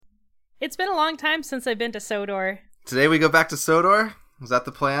It's been a long time since I've been to Sodor. Today we go back to Sodor? Was that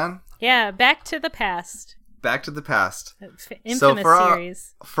the plan? Yeah, back to the past. Back to the past. Infamous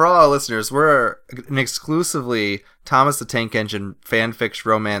series. For all our listeners, we're an exclusively Thomas the Tank Engine fanfiction,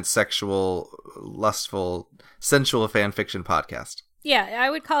 romance, sexual, lustful, sensual fanfiction podcast. Yeah,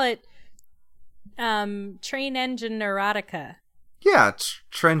 I would call it Train Engine Neurotica. Yeah,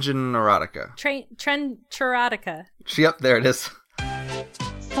 Trengen Erotica. Trend Erotica. Yep, there it is.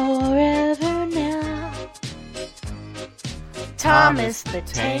 Forever now. Thomas the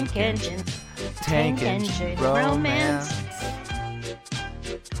Tank Engine. Tank Engine Romance.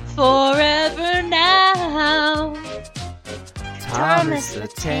 Forever now. Thomas the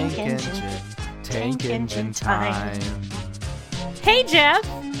Tank Engine. Tank Engine time. Hey, Jeff.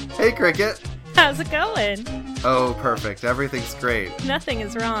 Hey, Cricket. How's it going? Oh, perfect. Everything's great. Nothing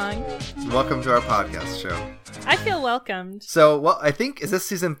is wrong. Welcome to our podcast show. I feel welcomed. So, well, I think, is this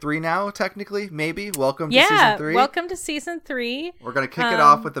season 3 now, technically? Maybe? Welcome to season 3? Yeah, welcome to season 3. We're going to kick it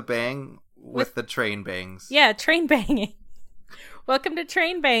off with a bang with the train bangs. Yeah, train banging. Welcome to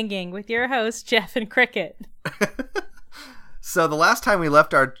Train Banging with your hosts, Jeff and Cricket. So, the last time we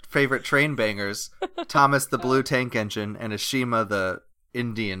left our favorite train bangers, Thomas the Blue Tank Engine and Ashima the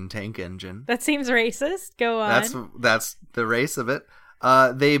Indian Tank Engine. That seems racist. Go on. That's the race of it.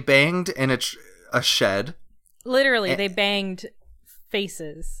 They banged in a shed. Literally, they banged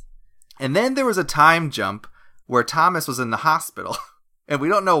faces. And then there was a time jump where Thomas was in the hospital. And we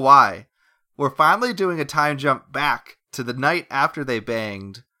don't know why. We're finally doing a time jump back to the night after they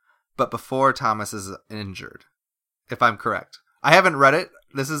banged, but before Thomas is injured. If I'm correct. I haven't read it.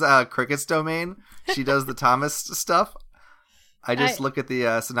 This is Cricket's domain. She does the Thomas stuff. I just look at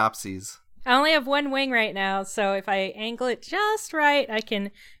the synopses. I only have one wing right now, so if I angle it just right, I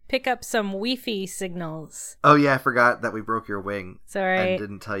can pick up some Wi-Fi signals. Oh, yeah, I forgot that we broke your wing. It's all right. And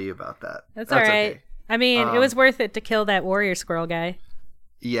didn't tell you about that. That's all right. Okay. I mean, it was worth it to kill that warrior squirrel guy.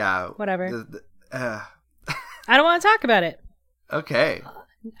 Yeah. Whatever. I don't want to talk about it. Okay.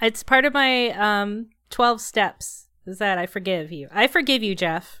 It's part of my 12 steps. Is that I forgive you. I forgive you,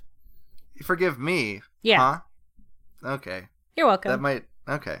 Jeff. You forgive me? Yeah. Huh? Okay. You're welcome. That might...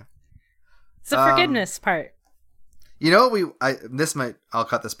 Okay. It's the forgiveness part. You know what I'll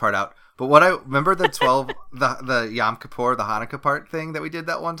cut this part out. But remember the 12, the Yom Kippur, the Hanukkah part thing that we did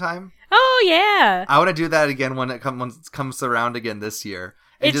that one time? Oh, yeah. I want to do that again when it comes around again this year.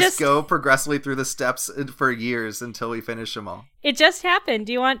 And just go progressively through the steps for years until we finish them all. It just happened.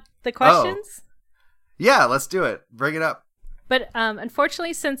 Do you want the questions? Oh. Yeah, let's do it. Bring it up. But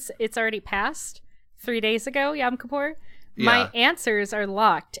unfortunately, since it's already passed 3 days ago, Yom Kippur, my answers are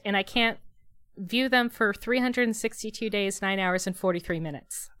locked, and I can't view them for 362 days, 9 hours, and 43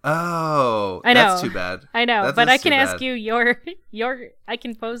 minutes. Oh, I know. That's too bad. I know, but I can ask you your. I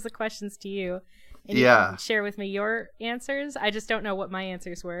can pose the questions to you, and you can share with me your answers. I just don't know what my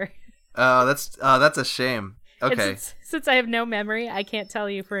answers were. Oh, that's a shame. Okay. Since I have no memory, I can't tell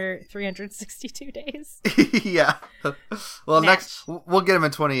you for 362 days. Yeah. Well, next we'll get them in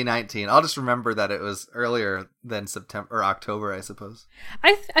 2019. I'll just remember that it was earlier than September or October, I suppose.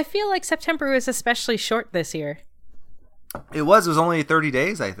 I feel like September was especially short this year. It was only 30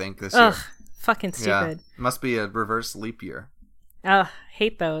 days, I think, this year. Fucking stupid. Yeah. Must be a reverse leap year. Ugh,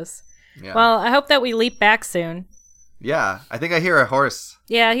 hate those. Yeah. Well, I hope that we leap back soon. Yeah, I think I hear a horse.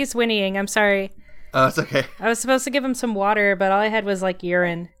 Yeah, he's whinnying. I'm sorry. Oh, it's okay. I was supposed to give him some water, but all I had was like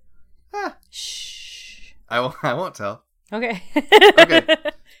urine. Shh. I won't tell. Okay. Okay.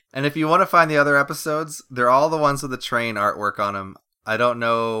 And if you want to find the other episodes, they're all the ones with the train artwork on them. I don't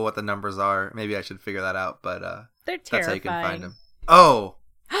know what the numbers are. Maybe I should figure that out, but they're terrifying. That's how you can find them. Oh,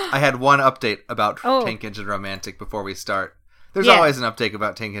 I had one update about Tank Engine Romantic before we start. There's always an update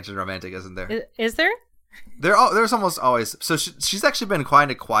about Tank Engine Romantic, isn't there? Is there? There's almost always. So she's actually been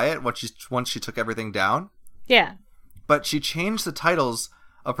kind of quiet once she took everything down. Yeah. But she changed the titles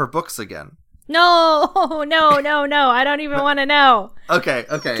of her books again. No. I don't even want to know. Okay.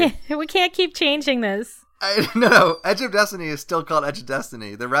 We can't keep changing this. No. Edge of Destiny is still called Edge of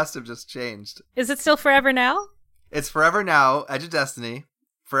Destiny. The rest have just changed. Is it still Forever Now? It's Forever Now, Edge of Destiny,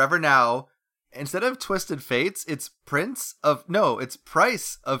 Forever Now. Instead of Twisted Fates, it's Price of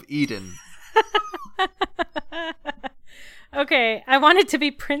Eden. Okay, I want it to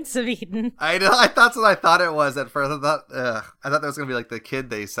be Prince of Eden. I thought that's what I thought it was at first. I thought that was going to be like the kid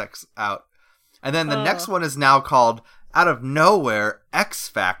they sex out. And then the next one is now called, out of nowhere, X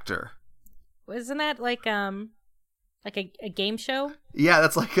Factor. Isn't that like a game show? Yeah,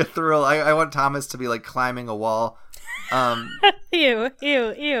 that's like a thrill. I want Thomas to be like climbing a wall.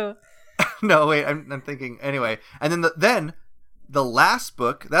 Ew. No, wait, I'm thinking. Anyway, and then the last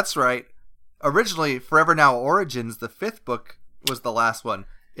book, that's right, originally, Forever Now Origins, the 5th book, was the last one.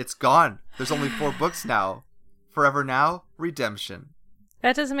 It's gone. There's only 4 books now. Forever Now, Redemption.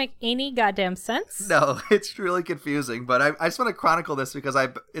 That doesn't make any goddamn sense. No, it's really confusing, but I just want to chronicle this because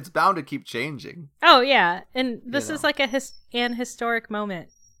it's bound to keep changing. Oh, yeah. And this is like an historic moment.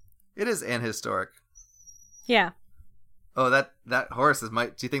 It is an historic. Yeah. Oh, that horse do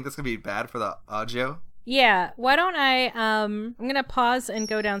you think that's going to be bad for the audio? Yeah. Why don't I'm going to pause and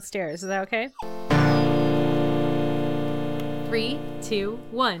go downstairs. Is that okay? 3, 2,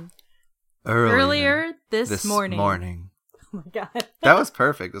 1. Earlier this morning. Oh my god. That was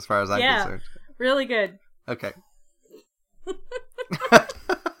perfect as far as I'm concerned. Really good. Okay.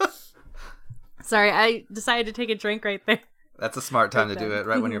 Sorry, I decided to take a drink right there. That's a smart time to do it,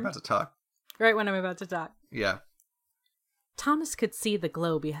 right when you're about to talk. Right when I'm about to talk. Yeah. Thomas could see the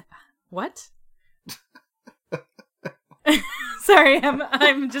glow behind... What? Sorry,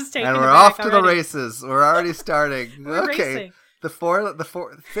 I'm just taking. And we're off to the races. We're already starting. We're okay. Racing. The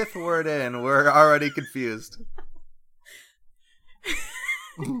 5th word in, we're already confused.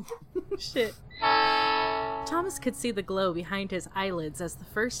 Shit. Thomas could see the glow behind his eyelids as the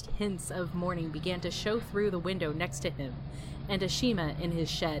first hints of morning began to show through the window next to him and Ashima in his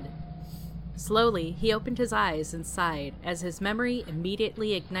shed. Slowly, he opened his eyes and sighed as his memory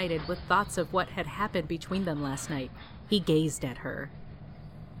immediately ignited with thoughts of what had happened between them last night. He gazed at her.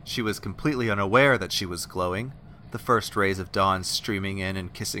 She was completely unaware that she was glowing, the first rays of dawn streaming in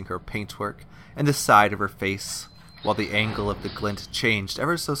and kissing her paintwork and the side of her face, while the angle of the glint changed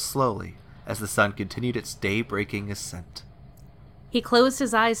ever so slowly as the sun continued its day-breaking ascent. He closed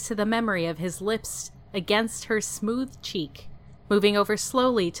his eyes to the memory of his lips against her smooth cheek, moving over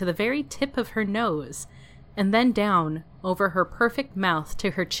slowly to the very tip of her nose, and then down over her perfect mouth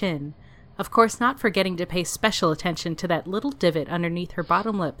to her chin, of course not forgetting to pay special attention to that little divot underneath her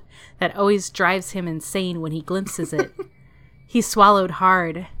bottom lip that always drives him insane when he glimpses it. He swallowed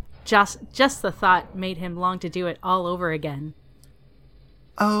hard. Just the thought made him long to do it all over again.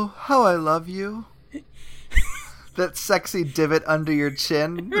 Oh, how I love you. That sexy divot under your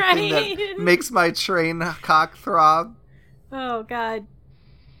chin. The right. thing that makes my train cock throb. Oh, God.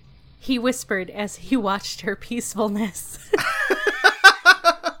 He whispered as he watched her peacefulness.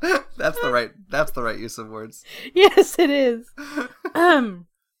 That's the right use of words. Yes, it is.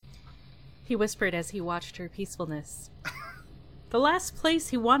 He whispered as he watched her peacefulness. The last place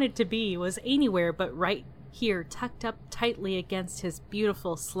he wanted to be was anywhere but right here, tucked up tightly against his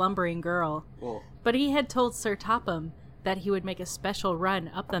beautiful, slumbering girl. Whoa. But he had told Sir Topham that he would make a special run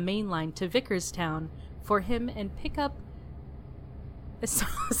up the main line to Vickerstown for him and pick up...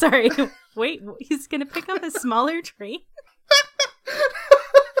 Sorry, wait, he's gonna pick up a smaller train?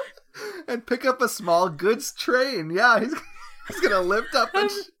 And pick up a small goods train. Yeah, he's gonna lift up and...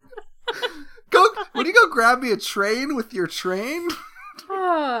 Would you go grab me a train with your train?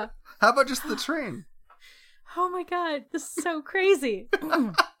 How about just the train? Oh my god, this is so crazy.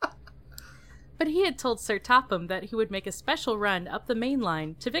 But he had told Sir Topham that he would make a special run up the main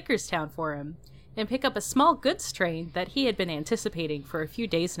line to Vickerstown for him and pick up a small goods train that he had been anticipating for a few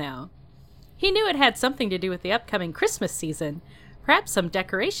days now. He knew it had something to do with the upcoming Christmas season, perhaps some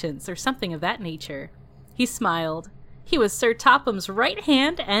decorations or something of that nature. He smiled. He was Sir Topham's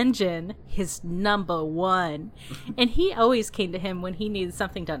right-hand engine, his number one, and he always came to him when he needed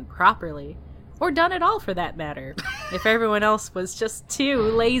something done properly, or done at all for that matter, if everyone else was just too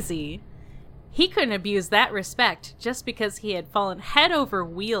lazy. He couldn't abuse that respect just because he had fallen head over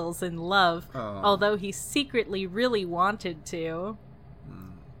wheels in love, although he secretly really wanted to.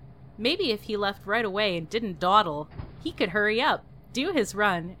 Maybe if he left right away and didn't dawdle, he could hurry up, do his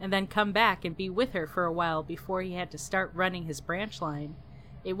run, and then come back and be with her for a while before he had to start running his branch line.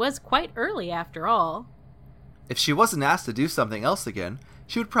 It was quite early after all. If she wasn't asked to do something else again,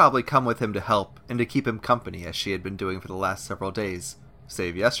 she would probably come with him to help and to keep him company as she had been doing for the last several days,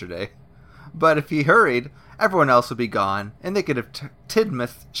 save yesterday. But if he hurried, everyone else would be gone, and they could have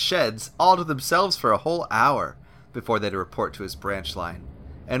Tidmouth sheds all to themselves for a whole hour before they'd report to his branch line.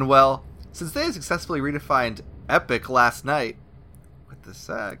 And well, since they had successfully redefined epic last night with the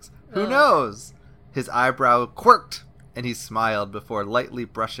sex, who knows? His eyebrow quirked, and he smiled before lightly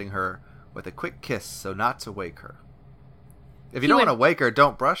brushing her with a quick kiss so not to wake her. If you don't want to wake her,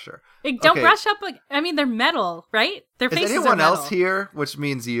 don't brush her. Don't brush up. They're metal, right? Their faces are metal. Is anyone else here, which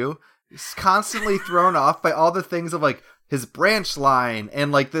means you, is constantly thrown off by all the things of his branch line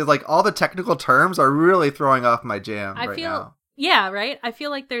and all the technical terms are really throwing off my jam now. Yeah, right? I feel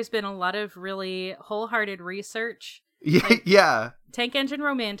like there's been a lot of really wholehearted research. Yeah. Tank Engine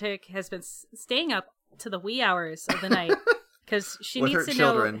Romantic has been staying up to the wee hours of the night because she needs to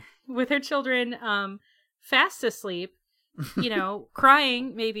know with her children fast asleep,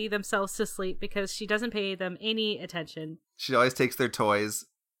 crying maybe themselves to sleep because she doesn't pay them any attention. She always takes their toys.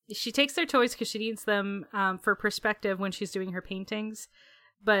 She takes their toys because she needs them for perspective when she's doing her paintings.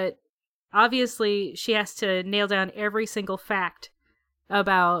 But obviously, she has to nail down every single fact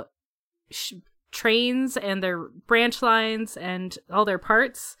about trains and their branch lines and all their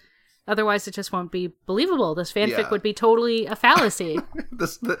parts. Otherwise, it just won't be believable. This fanfic would be totally a fallacy.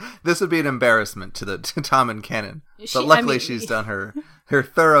 This would be an embarrassment to Tom and Cannon. But luckily, she's done her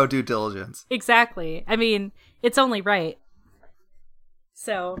thorough due diligence. Exactly. I mean, it's only right.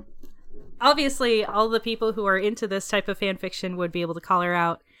 So, obviously, all the people who are into this type of fanfiction would be able to call her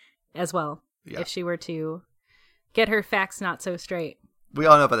out as well if she were to get her facts not so straight. We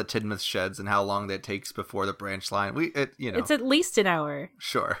all know about the Tidmouth sheds and how long that takes before the branch line. It's at least an hour.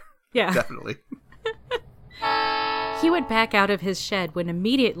 Sure. Yeah. Definitely. He would back out of his shed when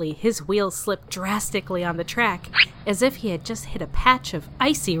immediately his wheels slipped drastically on the track, as if he had just hit a patch of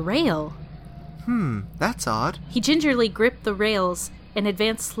icy rail. That's odd. He gingerly gripped the rails and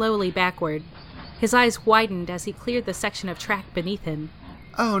advanced slowly backward. His eyes widened as he cleared the section of track beneath him.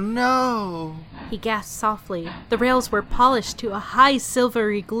 Oh no! He gasped softly. The rails were polished to a high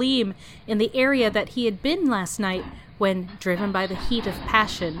silvery gleam in the area that he had been last night when, driven by the heat of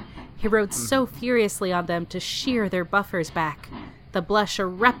passion, he rode so furiously on them to shear their buffers back. The blush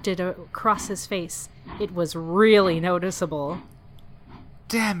erupted across his face. It was really noticeable.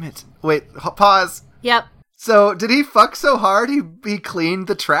 Damn it. Wait, pause. Yep. So, did he fuck so hard he cleaned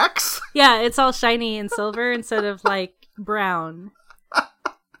the tracks? Yeah, it's all shiny and silver instead of, brown.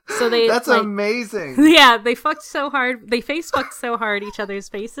 So That's amazing. Yeah, they fucked so hard. They face fucked so hard each other's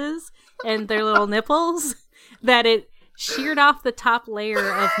faces and their little nipples that it sheared off the top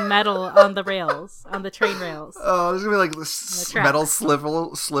layer of metal on the rails, on the train rails. Oh, there's gonna be metal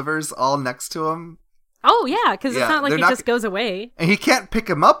slivers all next to him. Oh yeah, because it's not like he just goes away. And he can't pick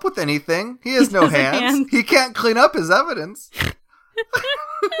him up with anything. He has no hands. He can't clean up his evidence.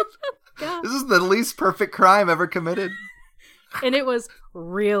 Yeah. This is the least perfect crime ever committed. And it was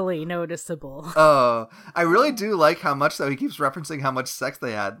really noticeable. Oh, I really do like how much, though, he keeps referencing how much sex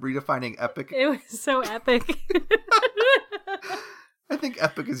they had, redefining epic. It was so epic. I think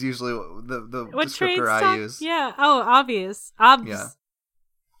epic is usually the descriptor I use. Yeah. Oh, obvious. Yeah.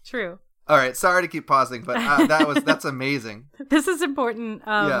 True. All right. Sorry to keep pausing, but that's amazing. This is important.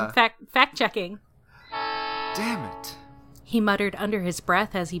 Fact checking. Damn it. He muttered under his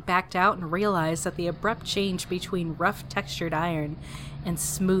breath as he backed out and realized that the abrupt change between rough textured iron and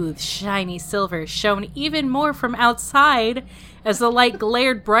smooth, shiny silver shone even more from outside as the light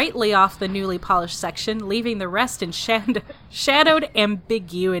glared brightly off the newly polished section, leaving the rest in shadowed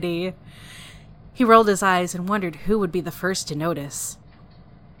ambiguity. He rolled his eyes and wondered who would be the first to notice.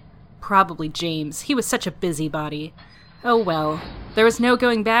 Probably James. He was such a busybody. Oh well, there was no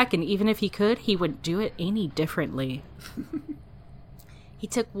going back, and even if he could, he wouldn't do it any differently. He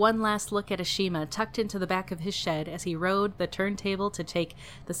took one last look at Ashima tucked into the back of his shed as he rode the turntable to take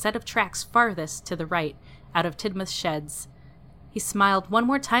the set of tracks farthest to the right out of Tidmouth's sheds. He smiled one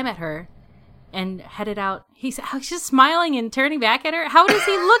more time at her and headed out. He's just smiling and turning back at her. How does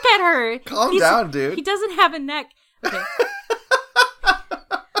he look at her? Calm down, dude. He doesn't have a neck. Okay.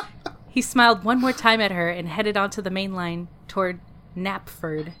 He smiled one more time at her and headed onto the main line toward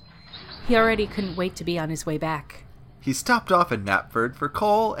Knapford. He already couldn't wait to be on his way back. He stopped off in Knapford for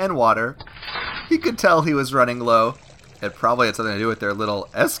coal and water. He could tell he was running low. It probably had something to do with their little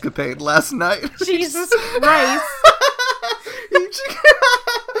escapade last night. Jesus Christ.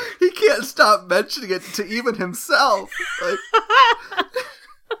 He can't stop mentioning it to even himself.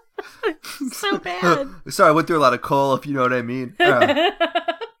 So bad. Sorry, I went through a lot of coal, if you know what I mean.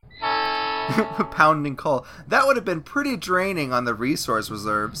 Pounding coal. That would have been pretty draining on the resource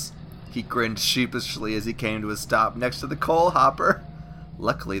reserves. He grinned sheepishly as he came to a stop next to the coal hopper.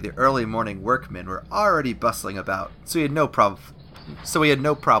 Luckily, the early morning workmen were already bustling about, so he had no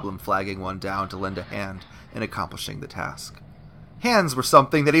problem flagging one down to lend a hand in accomplishing the task. Hands were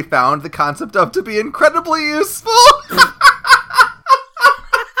something that he found the concept of to be incredibly useful.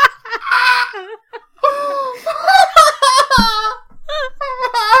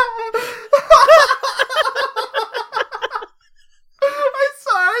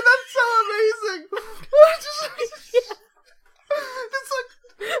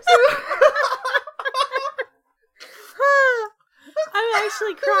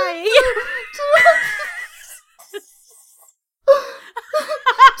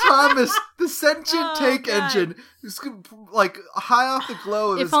 Thomas, the sentient tank engine, is like high off the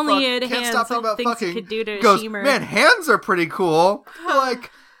glow of his only it can't hands, stop thinking about things fucking. Could do to goes, Shemer. Man, hands are pretty cool.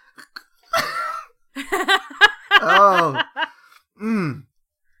 Like, Oh.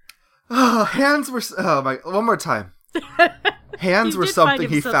 Oh, hands were... Oh, my... One more time. Hands were something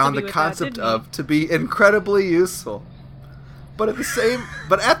he found the concept of to be incredibly useful. But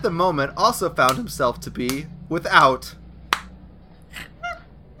at the moment, also found himself to be without.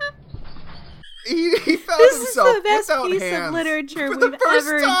 He found himself without hands. This is the best piece of literature we've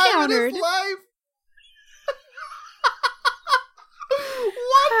ever encountered. In his life.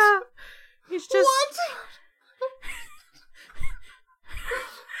 What? He's just... What?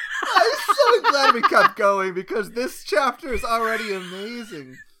 I'm so glad we kept going because this chapter is already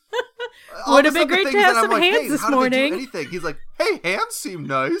amazing. Would have been great to have some hands this morning. Anything? He's like, hey, hands seem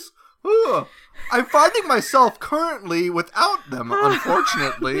nice. Ugh. I'm finding myself currently without them,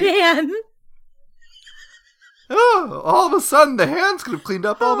 unfortunately. Man. Oh, all of a sudden, the hands could have cleaned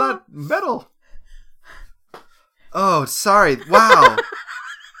up all that metal. Oh, sorry. Wow.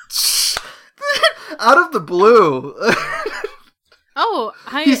 Out of the blue.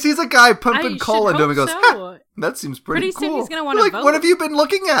 He sees a guy pumping coal into him and goes, that seems pretty cool. Pretty soon he's going to want to vote. What have you been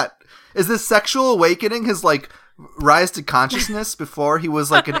looking at? Is this sexual awakening his, like, rise to consciousness before he was,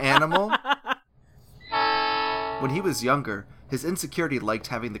 like, an animal? When he was younger, his insecurity liked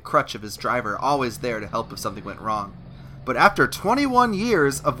having the crutch of his driver always there to help if something went wrong. But after 21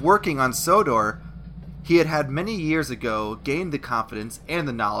 years of working on Sodor, he had many years ago gained the confidence and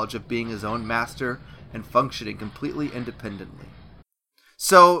the knowledge of being his own master and functioning completely independently.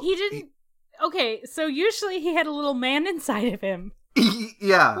 So he didn't. Okay, so usually he had a little man inside of him.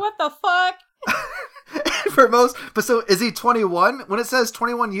 Yeah. What the fuck? But so is he 21? When it says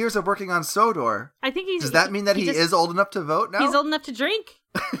 21 years of working on Sodor, I think does that mean that he is old enough to vote now? He's old enough to drink.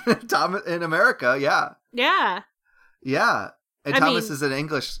 Tom in America, yeah. Yeah. Yeah. And Thomas is in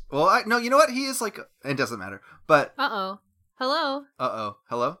English. Well, no, you know what? He is like, it doesn't matter. But hello.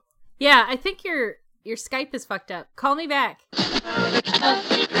 Hello. Yeah, I think your Skype is fucked up. Call me back.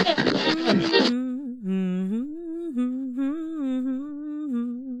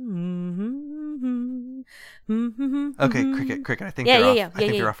 Okay, Cricket. I think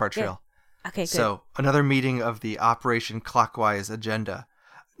you're off our trail. Okay, good. So another meeting of the Operation Clockwise agenda.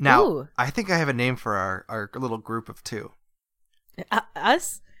 Now, ooh. I think I have a name for our little group of two.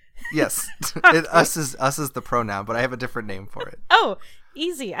 Us? Yes, us is the pronoun, but I have a different name for it. Oh,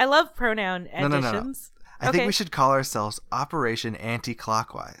 easy! I love pronoun additions. No. I think we should call ourselves Operation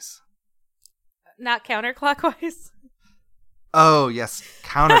Anti-Clockwise. Not counterclockwise. Oh yes,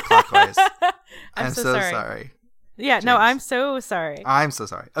 counterclockwise. I'm so sorry. Yeah, James. No, I'm so sorry. I'm so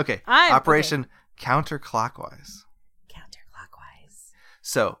sorry. Okay, Operation Counterclockwise. Counterclockwise.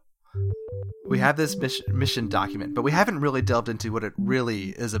 So, we have this mission document, but we haven't really delved into what it really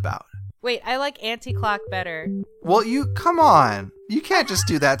is about. Wait, I like anti-clock better. Well, come on. You can't just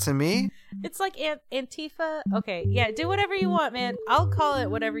do that to me. It's like Antifa. Okay, yeah, do whatever you want, man. I'll call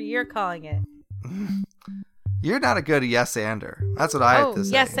it whatever you're calling it. You're not a good yes-ander. That's what I have to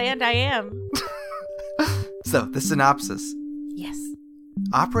say. Yes, and I am. So, the synopsis. Yes.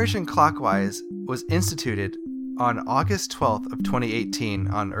 Operation Clockwise was instituted on August 12th of 2018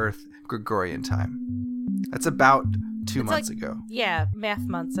 on Earth Gregorian time. That's about 2 months ago. Yeah, math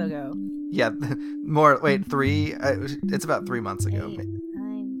months ago. Yeah, more. Wait, 3? It's about 3 months ago. 8,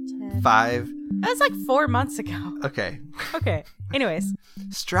 9, 10. 5. That was like 4 months ago. Okay. Anyways.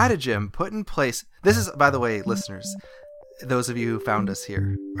 Stratagem put in place. This is, by the way, listeners, those of you who found us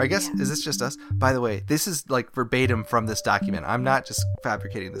here. Or I guess, is this just us? By the way, this is like verbatim from this document. I'm not just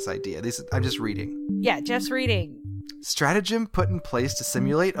fabricating this idea. I'm just reading. Yeah, just reading. Stratagem put in place to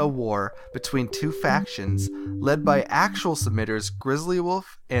simulate a war between two factions led by actual submitters Grizzly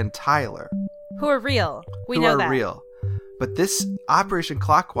Wolf and Tyler. Who are real. We know that. Who are real. But this Operation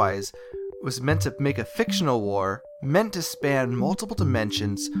Clockwise was meant to make a fictional war meant to span multiple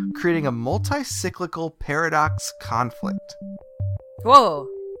dimensions, creating a multi-cyclical paradox conflict. Whoa.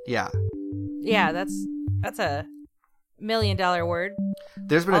 Yeah. Yeah, that's a $1 million word.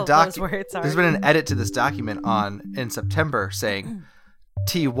 There's been there's been an edit to this document in September saying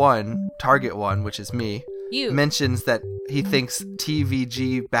T1, Target 1, which is me, mentions that he thinks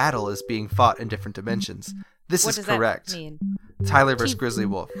TVG battle is being fought in different dimensions. This is correct. What does that mean? Tyler versus Grizzly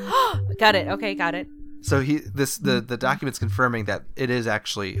Wolf. Got it. Okay, got it. So the document's confirming that it is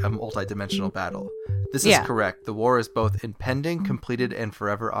actually a multi-dimensional battle. This is correct. The war is both impending, completed, and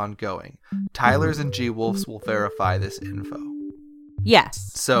forever ongoing. Tyler's and G Wolf's will verify this info.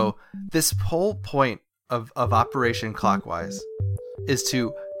 Yes. So this whole point of Operation Clockwise is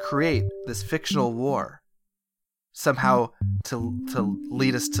to create this fictional war somehow to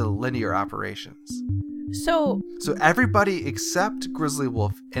lead us to linear operations. So everybody except Grizzly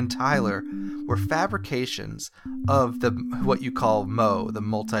Wolf and Tyler were fabrications of the what you call Mo, the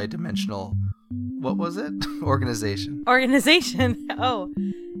multi-dimensional, what was it? Organization. Oh,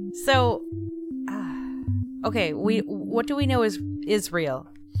 so okay. What do we know is real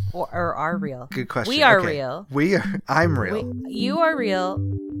or are real? Good question. We are real. I'm real. You are real.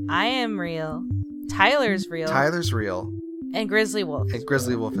 I am real. Tyler's real. Tyler's real. And Grizzly Wolf. And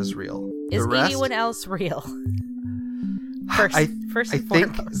Grizzly Wolf is real. Is anyone else real? I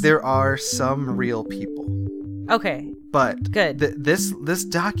think there are some real people. Okay. But good. This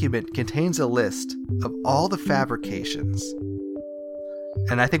document contains a list of all the fabrications,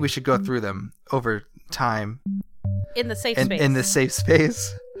 and I think we should go through them over time in the safe space. In the safe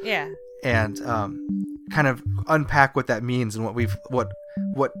space. Yeah. And kind of unpack what that means and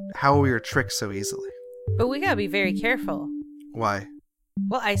how we were tricked so easily. But we gotta be very careful. Why?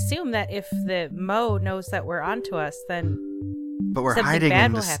 Well, I assume that if the Mo knows that we're onto us, then but we're something hiding bad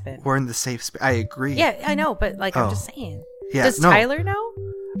in will this. happen. We're in the safe space. I agree. Yeah, I know, but I'm just saying. Yeah, Does Tyler know?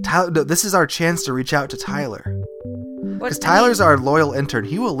 Tyler, no, this is our chance to reach out to Tyler. Because Tyler's our loyal intern.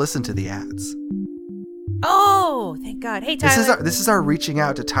 He will listen to the ads. Oh, thank God. Hey, Tyler. This is our reaching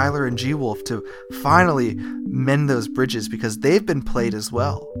out to Tyler and G-Wolf to finally mend those bridges because they've been played as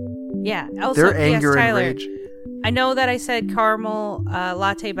well. Yeah. Also, their anger and Tyler, rage. I know that I said caramel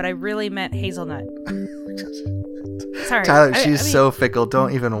latte, but I really meant hazelnut. Sorry. Tyler, she's so fickle.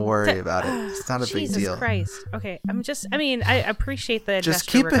 Don't even worry about it. It's not a big deal. Jesus Christ. Okay. I appreciate the Just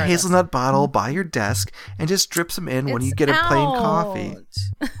gesture keep regardless. a hazelnut bottle by your desk and just drip some in when you get a plain coffee.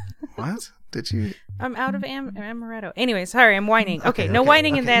 What? Did you? I'm out of amaretto. Anyway, sorry, I'm whining. Okay, no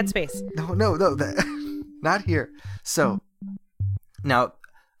whining in that space. No, not here. So, now,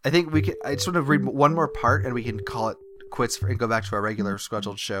 I think we can. I just want to read one more part, and we can call it quits and go back to our regular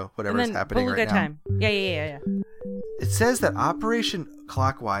scheduled show, whatever is happening right now. Time. Yeah. It says that Operation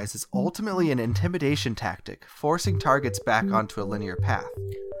Clockwise is ultimately an intimidation tactic, forcing targets back onto a linear path.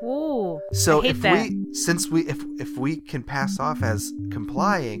 Ooh, so I hate if we can pass off as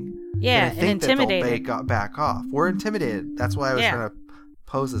complying, yeah, then I think and that they'll back off. We're intimidated. That's why I was trying to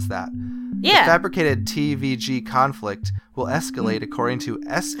pose as that. Yeah. The fabricated TVG conflict will escalate according to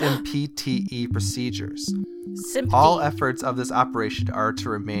SMPTE procedures. All efforts of this operation are to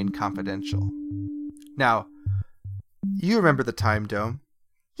remain confidential. Now, you remember the Time Dome?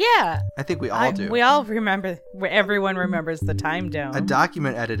 Yeah. I think we all do. We all remember. Everyone remembers the Time Dome. A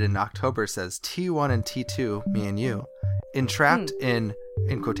document edited in October says T1 and T2, me and you, entrapped in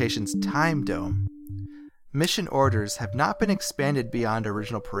quotations, Time Dome. Mission orders have not been expanded beyond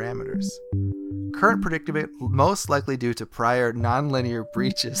original parameters. Current predicament most likely due to prior nonlinear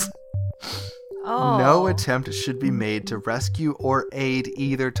breaches. Oh. No attempt should be made to rescue or aid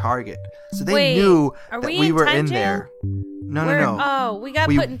either target. So they knew that we were in there. No. Oh, we got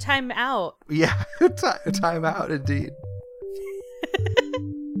put in time out. Yeah, time out indeed.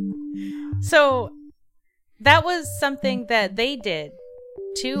 So that was something that they did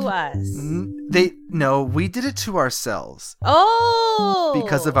to us. We did it to ourselves. Oh,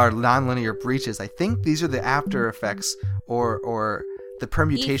 because of our nonlinear breaches. I think these are the after effects or the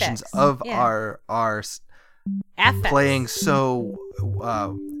permutations of our affects. Playing so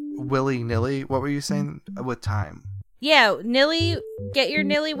willy-nilly. What were you saying with time? Yeah, Nilly, get your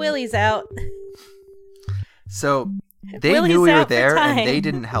Nilly Willies out. So they Willy's knew we were out for there time. and they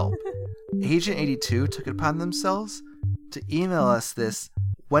didn't help. Agent 82 took it upon themselves to email us this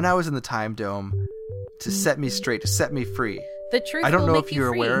when I was in the Time Dome to set me straight, to set me free. The truth I don't will know make if you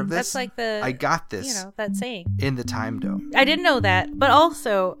you're free. aware of this. That's like I got this. that saying. In the Time Dome. I didn't know that. But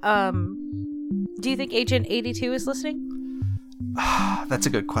also, do you think Agent 82 is listening? That's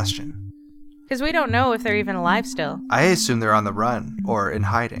a good question. Because we don't know if they're even alive still. I assume they're on the run or in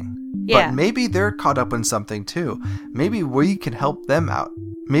hiding. Yeah. But maybe they're caught up in something too. Maybe we can help them out.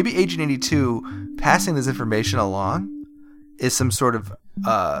 Maybe Agent 82 passing this information along is some sort of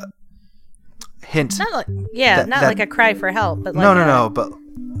hint. Not like a cry for help, but like no, but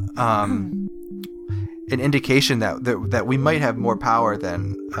an indication that we might have more power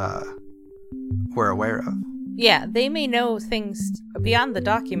than we're aware of. Yeah, they may know things beyond the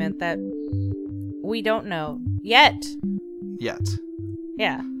document that we don't know yet. Yeah.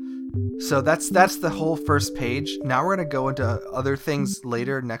 So that's the whole first page. Now we're going to go into other things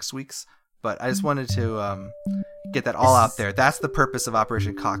later next week's, but I just wanted to get that all out there. That's the purpose of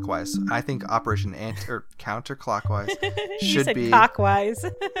Operation Clockwise. I think Operation Counterclockwise should you said be cockwise.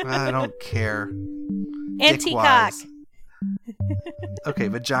 I don't care. Anti-cock. Okay,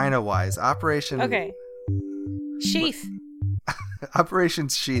 vagina-wise. Operation. Okay. Sheath. Operation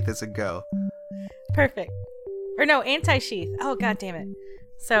Sheath is a go. Perfect. Or no, anti-sheath. Oh, god damn it.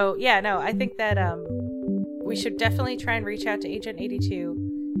 So, yeah, no, I think that we should definitely try and reach out to Agent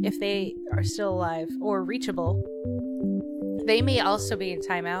 82 if they are still alive or reachable. They may also be in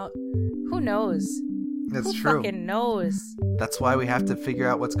timeout. Who knows? That's Who true. fucking knows? That's why we have to figure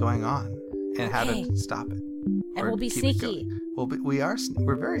out what's going on and how to stop it. And we'll be sneaky. We're very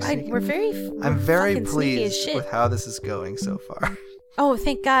sneaky. I'm we're very fucking sneaky as pleased shit. with how this is going so far. Oh,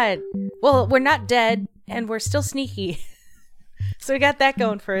 thank God. Well, we're not dead, and we're still sneaky. So we got that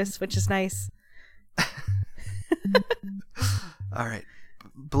going for us, which is nice. All right.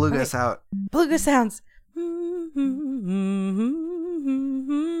 Beluga us out. Beluga sounds.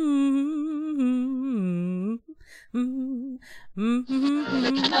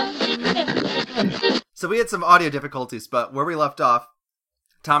 So we had some audio difficulties, but where we left off,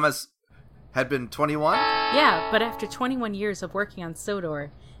 Thomas had been 21? Yeah, but after 21 years of working on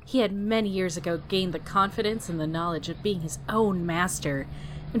Sodor, he had many years ago gained the confidence and the knowledge of being his own master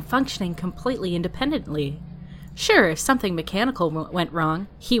and functioning completely independently. Sure, if something mechanical went wrong,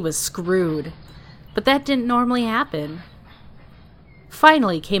 he was screwed. But that didn't normally happen.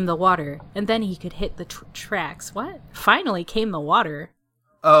 Finally came the water, and then he could hit the tracks. What? Finally came the water.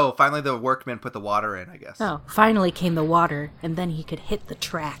 Oh, finally the workmen put the water in, I guess. Oh, finally came the water, and then he could hit the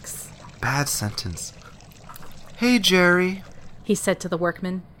tracks. Bad sentence. Hey, Jerry. He said to the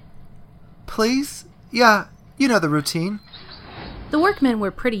workmen. Please? Yeah, you know the routine. The workmen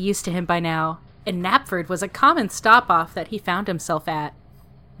were pretty used to him by now, and Knapford was a common stop-off that he found himself at.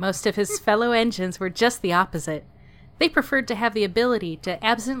 Most of his fellow engines were just the opposite. They preferred to have the ability to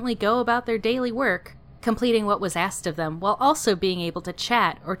absently go about their daily work, completing what was asked of them, while also being able to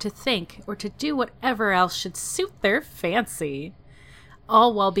chat or to think or to do whatever else should suit their fancy.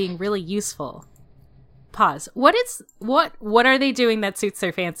 All while being really useful. Pause. What are they doing that suits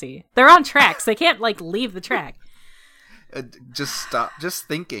their fancy? They're on tracks. They can't, leave the track. Just stop. Just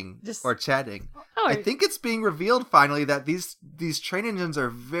thinking or chatting. Oh, I think it's being revealed finally that these train engines are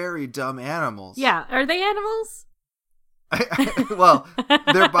very dumb animals. Yeah. Are they animals? Well,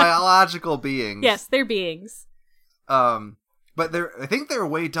 they're biological beings. Yes, they're beings. But I think they're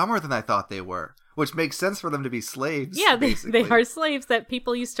way dumber than I thought they were, which makes sense for them to be slaves. Yeah, they are slaves that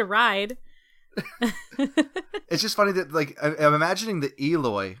people used to ride. It's just funny that, I'm imagining the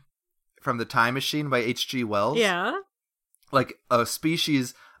Eloi from The Time Machine by H.G. Wells. Yeah. Like a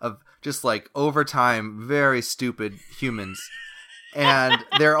species of just over time, very stupid humans. And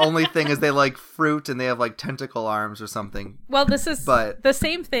their only thing is they like fruit and they have tentacle arms or something. Well, this is the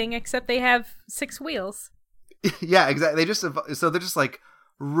same thing, except they have 6 wheels. Yeah, exactly. So they're just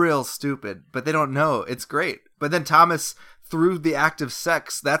real stupid, but they don't know. It's great. But then Thomas, through the act of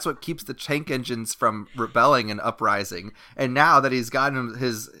sex, that's what keeps the tank engines from rebelling and uprising. And now that he's gotten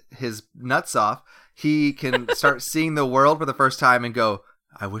his nuts off, he can start seeing the world for the first time and go,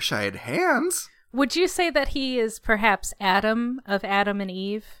 I wish I had hands. Would you say that he is perhaps Adam of Adam and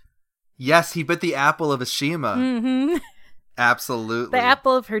Eve? Yes, he bit the apple of Ashima. Mm-hmm. Absolutely. The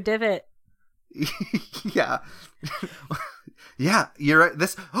apple of her divot. Yeah. Yeah, you're right.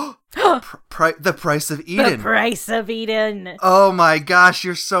 This the price of Eden. The price of Eden. Oh my gosh,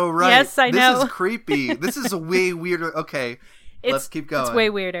 you're so right. Yes, I know. This is creepy. This is way weirder. Okay, let's keep going. It's way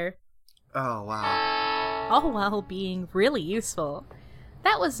weirder. Oh, wow. All while being really useful.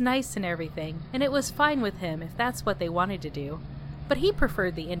 That was nice and everything, and it was fine with him if that's what they wanted to do. But he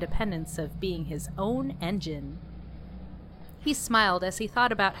preferred the independence of being his own engine. He smiled as he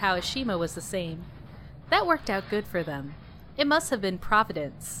thought about how Ashima was the same. That worked out good for them. It must have been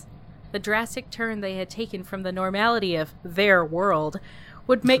providence. The drastic turn they had taken from the normality of their world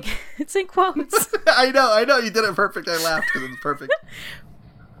would make... It's in quotes. I know. You did it perfect. I laughed because it's perfect.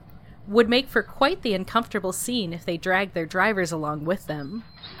 Would make for quite the uncomfortable scene if they dragged their drivers along with them.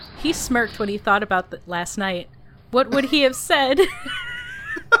 He smirked when he thought about that last night. What would he have said?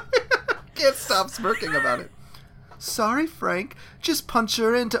 Can't stop smirking about it. Sorry, Frank. Just punch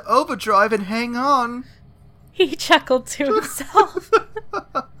her into overdrive and hang on. He chuckled to himself.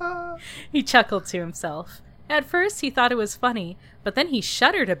 At first he thought it was funny, but then he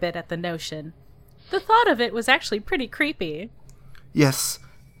shuddered a bit at the notion. The thought of it was actually pretty creepy. Yes,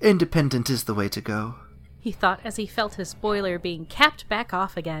 independent is the way to go, he thought as he felt his boiler being capped back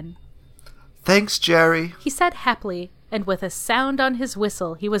off again. Thanks, Jerry, he said happily, and with a sound on his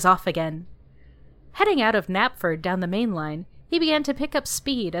whistle he was off again. Heading out of Knapford down the main line, he began to pick up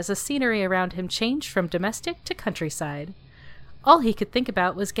speed as the scenery around him changed from domestic to countryside. All he could think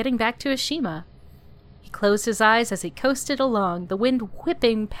about was getting back to Ashima. He closed his eyes as he coasted along, the wind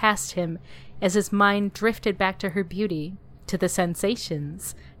whipping past him as his mind drifted back to her beauty. to the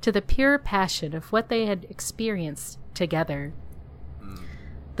sensations, to the pure passion of what they had experienced together.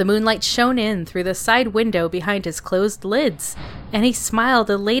 The moonlight shone in through the side window behind his closed lids, and he smiled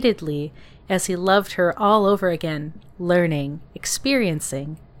elatedly as he loved her all over again, learning,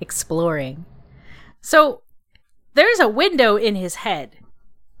 experiencing, exploring. So, there's a window in his head.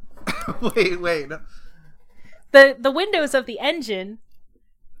 Wait. No. The windows of the engine.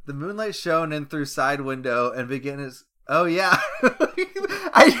 The moonlight shone in through side window and began his... Oh, yeah.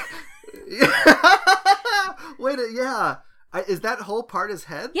 Is that whole part his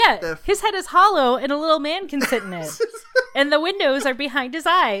head? Yeah, his head is hollow and a little man can sit in it. And the windows are behind his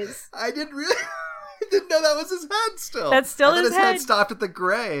eyes. I didn't know that was his head still. That's still his head. His head stopped at the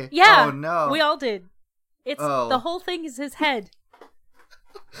gray. Yeah. Oh, no. We all did. The whole thing is his head.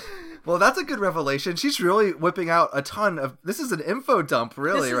 Well, that's a good revelation. She's really whipping out a ton of... This is an info dump,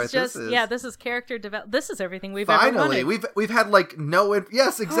 really, right? This is character development. This is everything we've ever wanted. Finally, we've had like no...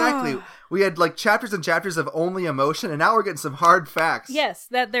 Yes, exactly. We had like chapters and chapters of only emotion, and now we're getting some hard facts. Yes,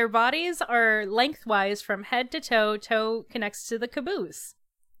 that their bodies are lengthwise from head to toe. Toe connects to the caboose.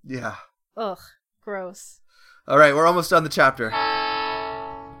 Yeah. Ugh, gross. All right, we're almost done the chapter.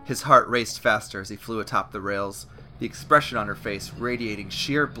 His heart raced faster as he flew atop the rails, the expression on her face radiating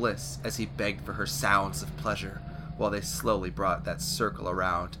sheer bliss as he begged for her sounds of pleasure, while they slowly brought that circle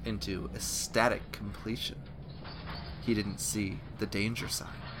around into ecstatic completion. He didn't see the danger sign.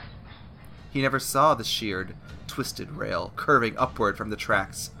 He never saw the sheared, twisted rail curving upward from the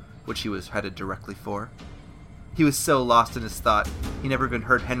tracks, which he was headed directly for. He was so lost in his thought, he never even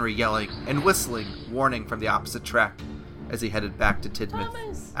heard Henry yelling and whistling, warning from the opposite track, as he headed back to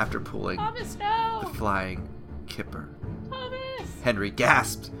Tidmouth after pulling the flying Kipper. Thomas! Henry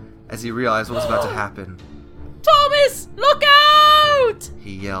gasped as he realized what was about to happen. Thomas, look out!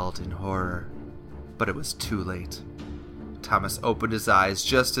 He yelled in horror, but it was too late. Thomas opened his eyes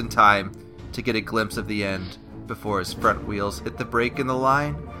just in time to get a glimpse of the end before his front wheels hit the brake in the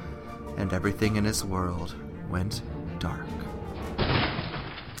line, and everything in his world went dark.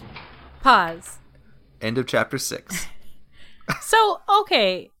 Pause. End of chapter 6. So,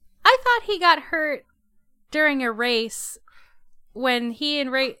 okay, I thought he got hurt during a race when he and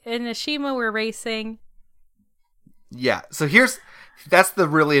Ashima were racing. Yeah, so that's the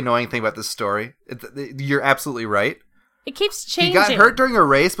really annoying thing about this story. You're absolutely right. It keeps changing. He got hurt during a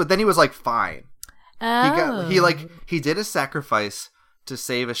race, but then he was like fine. Oh. He did a sacrifice to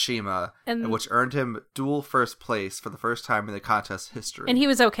save Ashima, which earned him dual first place for the first time in the contest history. And he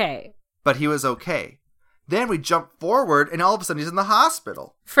was okay. But he was okay. Then we jump forward, and all of a sudden he's in the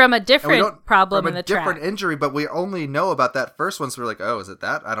hospital. From a different problem in the track. From a different injury, but we only know about that first one, so we're like, oh, is it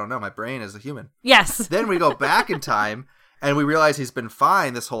that? I don't know. My brain is a human. Yes. Then we go back in time, and we realize he's been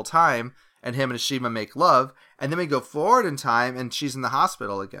fine this whole time, and him and Ashima make love, and then we go forward in time, and she's in the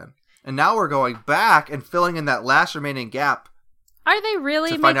hospital again. And now we're going back and filling in that last remaining gap. Are they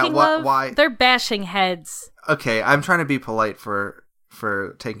really making love? Why? They're bashing heads. Okay, I'm trying to be polite for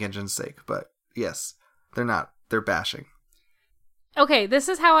Tank Engine's sake, but yes. They're not. They're bashing. Okay, this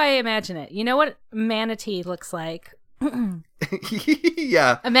is how I imagine it. You know what manatee looks like?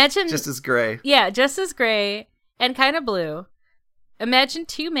 Yeah. Imagine just as gray. Yeah, just as gray and kind of blue. Imagine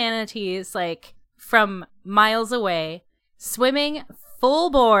two manatees like from miles away swimming full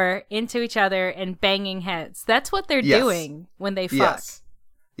bore into each other and banging heads. That's what they're doing when they fuck. Yes.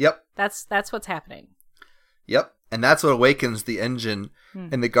 Yep. That's what's happening. Yep. And that's what awakens the engine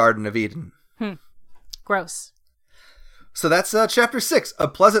in the Garden of Eden. Gross. So that's chapter 6, a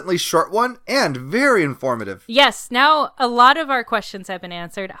pleasantly short one and very informative. Yes, now a lot of our questions have been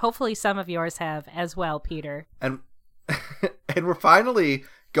answered. Hopefully some of yours have as well, Peter. And we're finally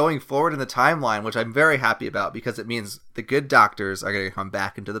going forward in the timeline, which I'm very happy about because it means the good doctors are going to come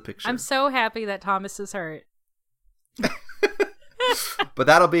back into the picture. I'm so happy that Thomas is hurt. But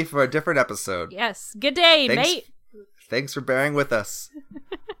that'll be for a different episode. Yes. Good day, mate. Thanks for bearing with us.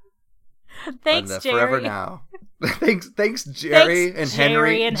 Thanks, Jerry. Forever Now. thanks, Jerry and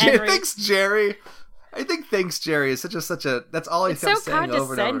Henry. Thanks, Jerry. I think thanks, Jerry is such a. That's all he kept saying over and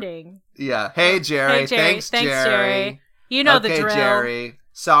over. Condescending. Yeah. Hey, Jerry. Thanks, Jerry. You know the drill. Okay, Jerry.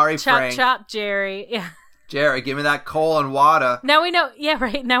 Sorry, chop, Frank. Chop, Jerry. Yeah. Jerry, give me that coal and water. Now we know. Yeah,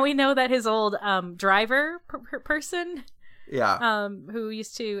 right. Now we know that his old driver person. Yeah. Who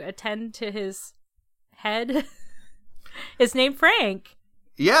used to attend to his head is named Frank.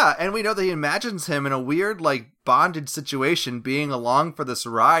 Yeah, and we know that he imagines him in a weird, like, bondage situation being along for this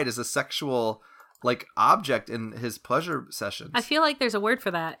ride as a sexual, like, object in his pleasure sessions. I feel like there's a word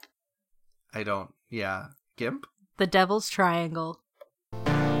for that. I don't. Yeah. Gimp? The Devil's Triangle.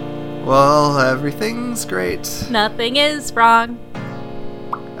 Well, everything's great. Nothing is wrong.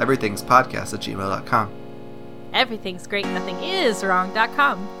 Everythingspodcast@gmail.com. Everything's great, nothing is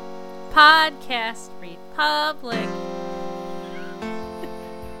wrong.com. Podcast Republic.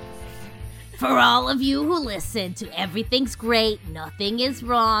 For all of you who listen to Everything's Great, Nothing is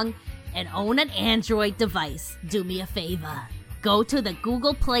Wrong, and own an Android device, do me a favor. Go to the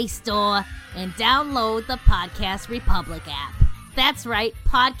Google Play Store and download the Podcast Republic app. That's right,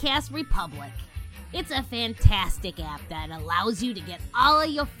 Podcast Republic. It's a fantastic app that allows you to get all of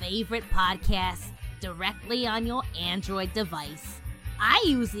your favorite podcasts directly on your Android device. I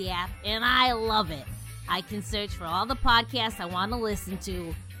use the app and I love it. I can search for all the podcasts I want to listen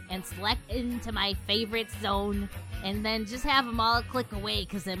to and select into my favorites zone and then just have them all click away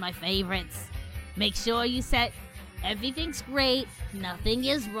because they're my favorites. Make sure you set Everything's Great, Nothing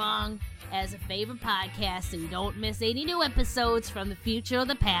is Wrong as a favorite podcast so you don't miss any new episodes from the future or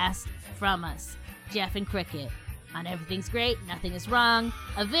the past from us, Jeff and Cricket, on Everything's Great, Nothing is Wrong,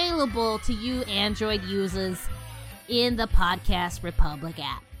 available to you Android users in the Podcast Republic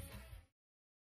app.